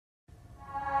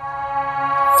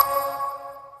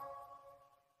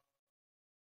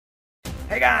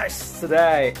guys,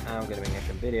 today I'm gonna make a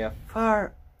reaction video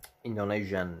for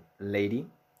Indonesian lady.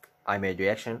 I made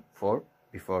reaction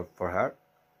before for her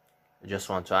just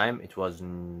one time. It was a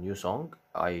new song.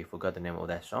 I forgot the name of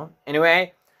that song.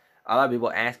 Anyway, a lot of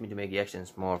people asked me to make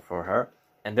reactions more for her,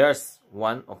 and there's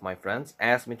one of my friends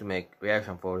asked me to make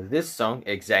reaction for this song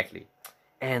exactly.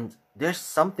 And there's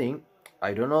something,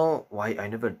 I don't know why I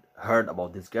never heard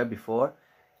about this girl before.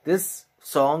 This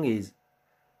song is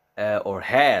or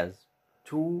has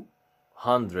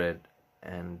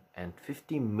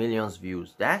 250 million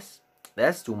views. That's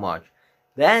too much.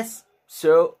 That's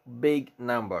so big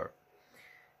number.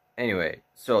 Anyway,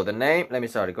 so the name, let me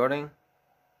start recording.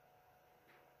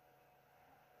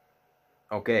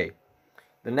 Okay,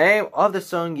 the name of the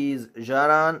song is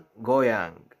Jaran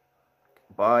Goyang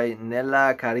by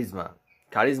Nella Kharisma.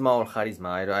 Kharisma or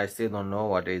Kharisma, I still don't know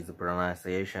what is the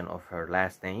pronunciation of her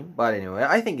last name, but anyway,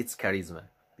 I think it's Kharisma,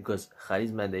 because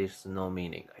Kharisma there's no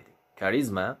meaning. I think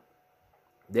Kharisma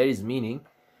there is meaning,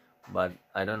 but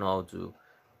I don't know how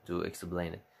to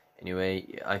explain it.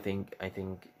 Anyway, I think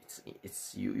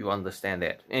it's you understand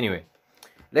that. Anyway,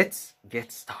 let's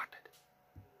get started.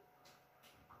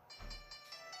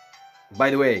 By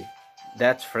the way,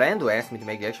 that friend who asked me to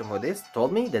make reaction for this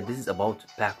told me that this is about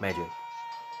black magic,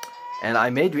 and I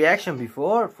made reaction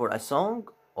before for a song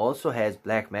also has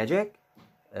black magic.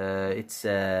 It's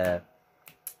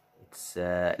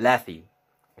Lathi.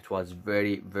 It was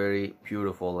very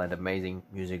beautiful and amazing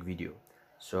music video.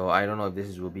 So I don't know if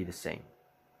this will be the same,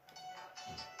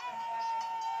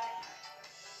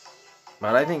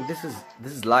 but I think this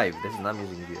is live. This is not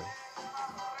music video.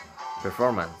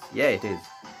 Performance. Yeah, it is.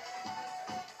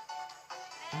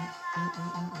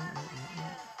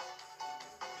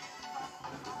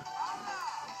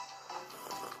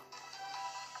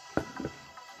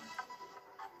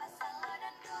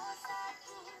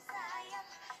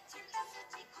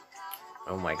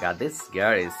 Oh my god, this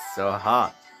girl is so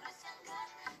hot.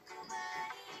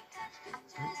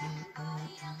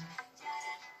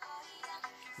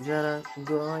 Jaran,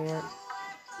 Goyang.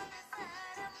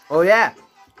 Oh yeah,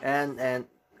 and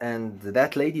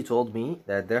that lady told me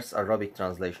that there's Arabic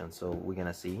translation, so we're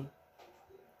gonna see.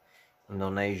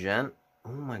 Indonesian.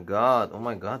 Oh my god,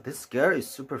 this girl is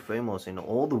super famous in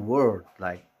all the world.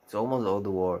 Like, it's almost all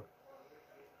the world.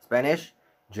 Spanish,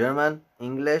 German,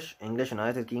 English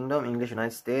United Kingdom, English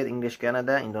United States, English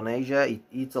Canada, Indonesia,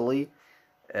 Italy,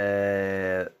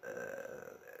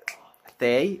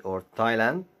 Thai or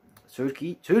Thailand,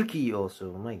 Turkey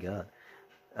also. Oh my god.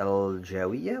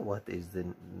 Algeria, what is the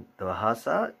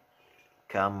Bahasa?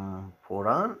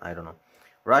 Campuran, I don't know.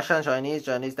 Russian, Chinese,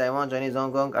 Taiwan, Chinese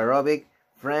Hong Kong, Arabic,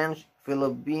 French,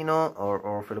 Filipino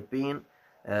or Philippine,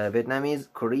 Vietnamese,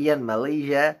 Korean,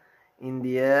 Malaysia,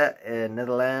 India,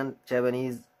 Netherlands,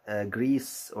 Japanese,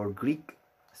 Greece or Greek,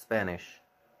 Spanish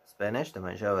Spanish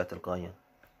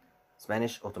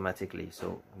automatically.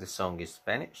 So this song is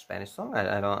Spanish song.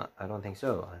 I don't think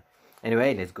so.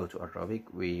 Anyway, let's go to Arabic.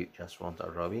 We just want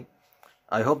Arabic.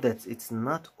 I hope that it's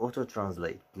not auto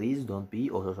translate. Please don't be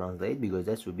auto translate, because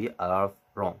that would be a lot of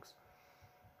wrongs,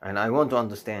 and I want to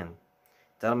understand.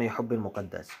 Tell me حب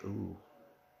المقدس. Ooh.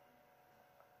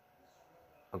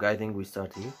 Okay, I think we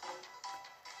start here.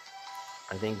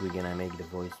 I think we're gonna make the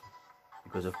voice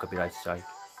because of copyright strike.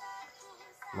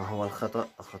 ما هو الخطأ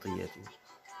خطيتي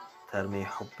ترمي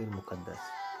حب المقدس.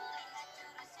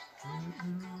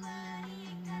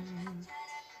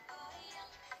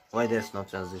 Why there's no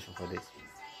translation for this?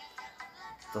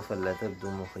 طفل لا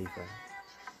تبدو مخيفة.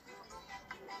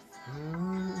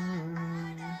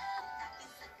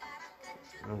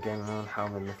 ممكن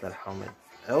حامل مثل الحامل.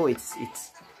 Oh, it's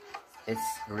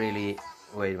really,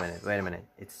 wait a minute,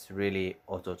 it's really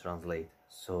auto translate,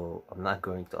 so I'm not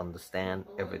going to understand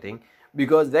everything,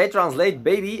 because they translate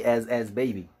baby as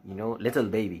baby, you know, little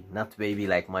baby, not baby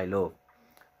like my love.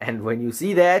 And when you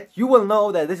see that, you will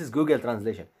know that this is Google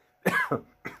translation.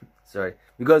 Sorry,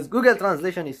 because Google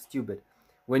translation is stupid.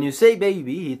 When you say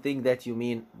baby, he think that you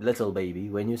mean little baby.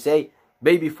 When you say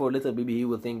baby for little baby, he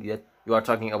will think that you are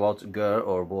talking about girl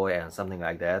or boy and something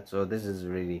like that. So this is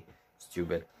really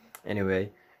stupid.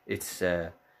 Anyway, it's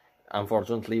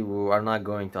unfortunately we are not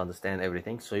going to understand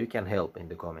everything, so you can help in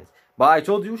the comments. But I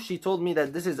told you, she told me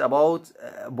that this is about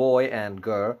boy and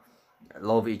girl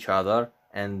love each other,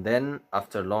 and then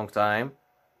after a long time,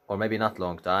 or maybe not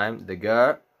long time, the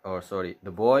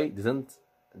boy didn't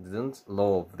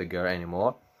love the girl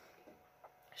anymore,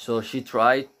 so she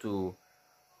tried to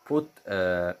put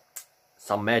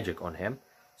some magic on him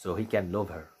so he can love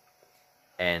her,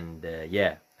 and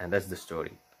yeah, and that's the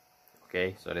story.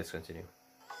 Okay, so let's continue.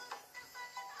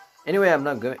 Anyway, I'm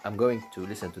going to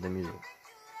listen to the music.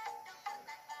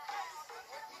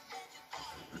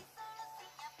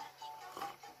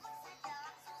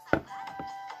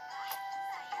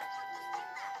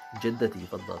 جدتي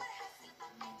تفضل.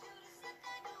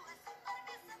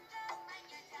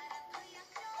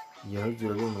 يهز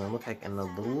الرجل من المضحك أن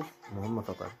الظروف مهمة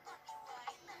فقط.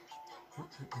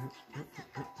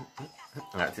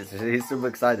 He's super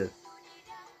excited.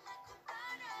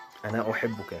 أنا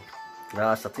أحبك،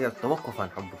 لا أستطيع التوقف عن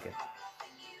حبك.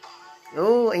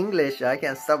 Oh, English, I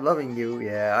can't stop loving you.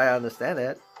 Yeah, I understand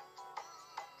it.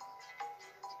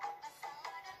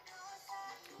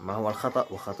 ما هو الخطأ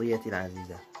وخطيتي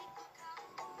العزيزة؟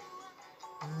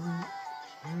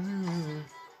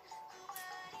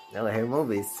 No, her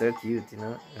movie is so cute, you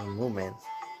know, her movements.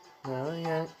 Oh,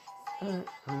 yeah.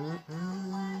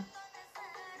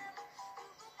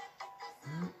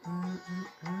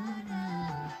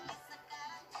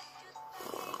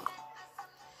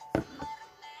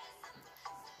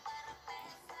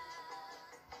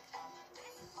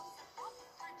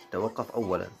 توقف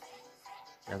أولا،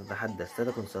 لا تتحدث،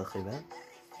 لا تكن صاخبا.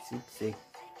 سيك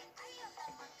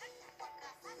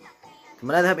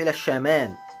ثم نذهب إلى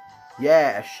الشامان.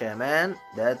 Yeah, الشامان,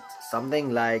 that's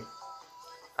something like,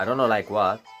 I don't know like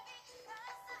what,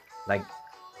 like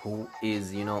who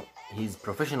is, you know, he's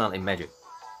professional in magic.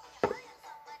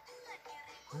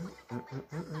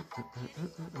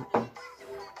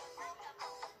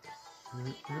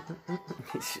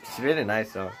 It's really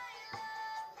nice song.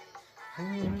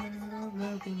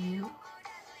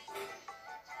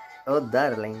 Oh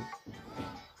darling.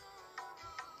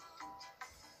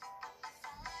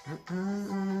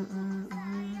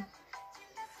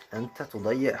 أنت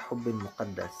تضيع حب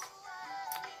المقدس.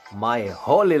 My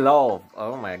holy love.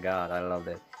 Oh my god, I love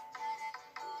that.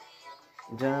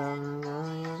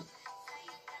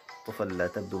 طفل لا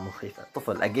تبدو مخيفة.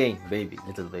 طفل again, baby,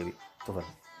 little baby. طفل.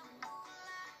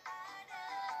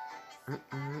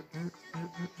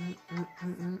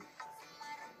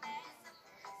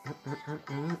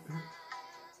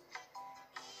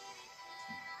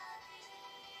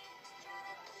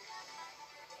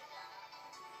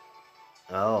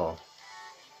 Oh.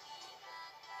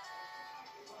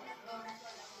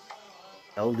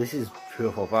 Oh, this is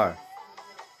beautiful part.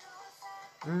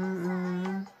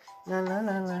 La la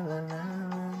la la la la.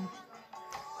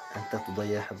 أنت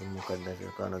تضيع حب المقدس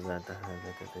كان زانته.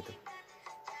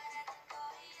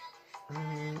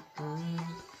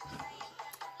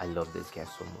 I love this guy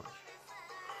so much.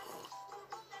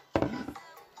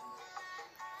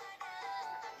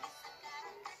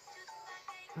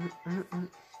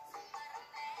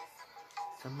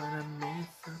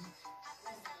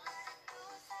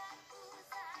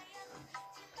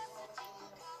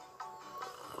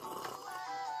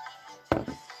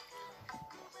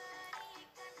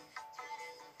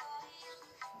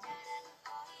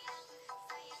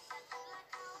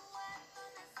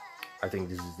 I think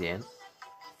this is the end.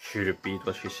 She repeat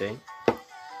what she's saying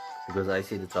because I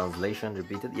see the translation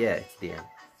repeated. Yeah, it's the end.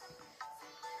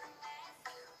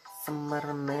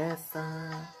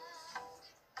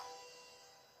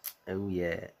 Oh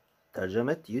yeah,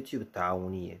 ترجمة يوتيوب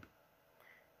التعاونية.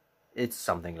 It's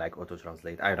something like auto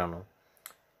translate. I don't know.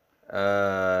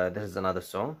 This is another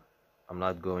song. I'm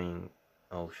not going.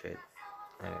 Oh shit.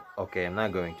 Okay, I'm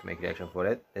not going to make reaction for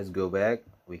it. Let's go back.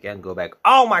 We can't go back.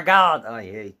 Oh my god, I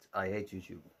hate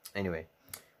YouTube. Anyway,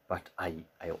 but I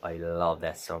love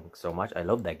that song so much. I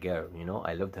love that girl, you know.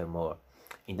 I loved her more.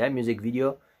 In that music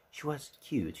video, she was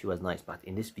cute, she was nice, but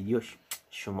in this video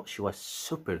she was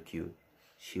super cute.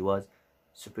 She was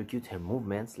super cute. Her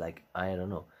movements, like, I don't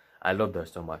know, I loved her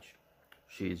so much.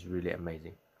 She is really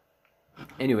amazing.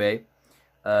 Anyway,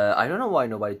 I don't know why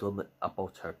nobody told me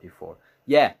about her before.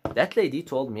 Yeah, that lady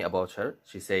told me about her.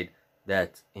 She said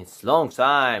that it's long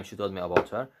time she told me about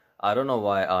her. I don't know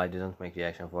why I didn't make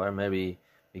reaction for her. Maybe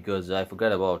because I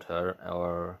forgot about her,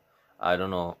 or I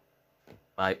don't know.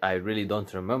 I really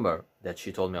don't remember that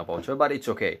she told me about her, but it's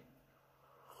okay.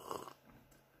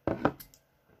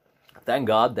 Thank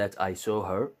God that I saw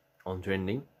her on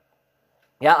trending.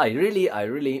 Yeah, I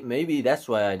really, maybe that's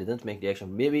why I didn't make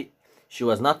reaction. Maybe she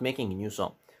was not making a new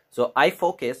song. So I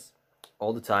focus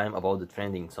all the time about the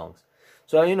trending songs.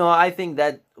 So, you know, I think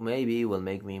that maybe will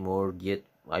make me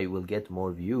I will get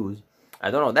more views.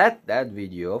 I don't know, that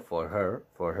video for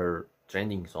her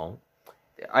trending song,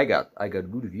 I got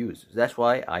good views. That's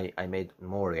why I made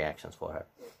more reactions for her.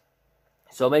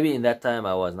 So maybe in that time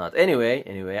I was not. Anyway,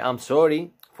 I'm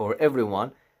sorry for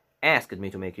everyone asked me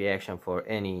to make reaction for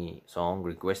any song,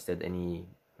 requested any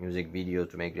music video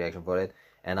to make reaction for it,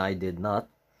 and I did not.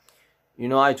 You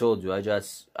know, I told you,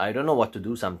 I don't know what to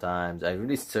do sometimes. I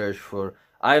really search for,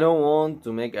 I don't want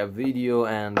to make a video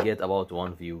and get about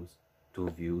 1 view, 2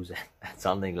 views,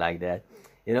 something like that.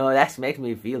 You know, that makes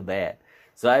me feel bad.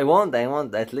 So I want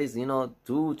at least, you know,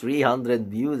 200-300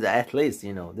 views at least,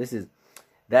 you know.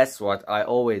 That's what I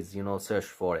always, you know, search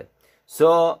for it.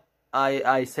 So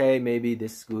I say maybe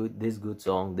this good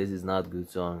song, this is not good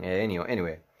song.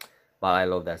 Anyway, but I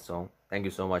love that song. Thank you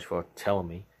so much for telling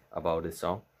me about this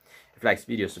song. If you like this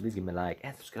video, so please give me a like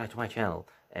and subscribe to my channel,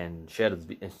 and share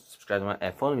this and subscribe to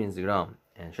my follow me on Instagram,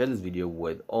 and share this video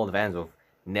with all the fans of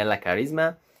Nella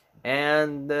Kharisma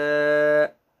and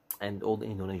all the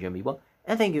Indonesian people.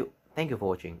 And thank you for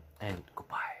watching, and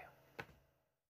goodbye.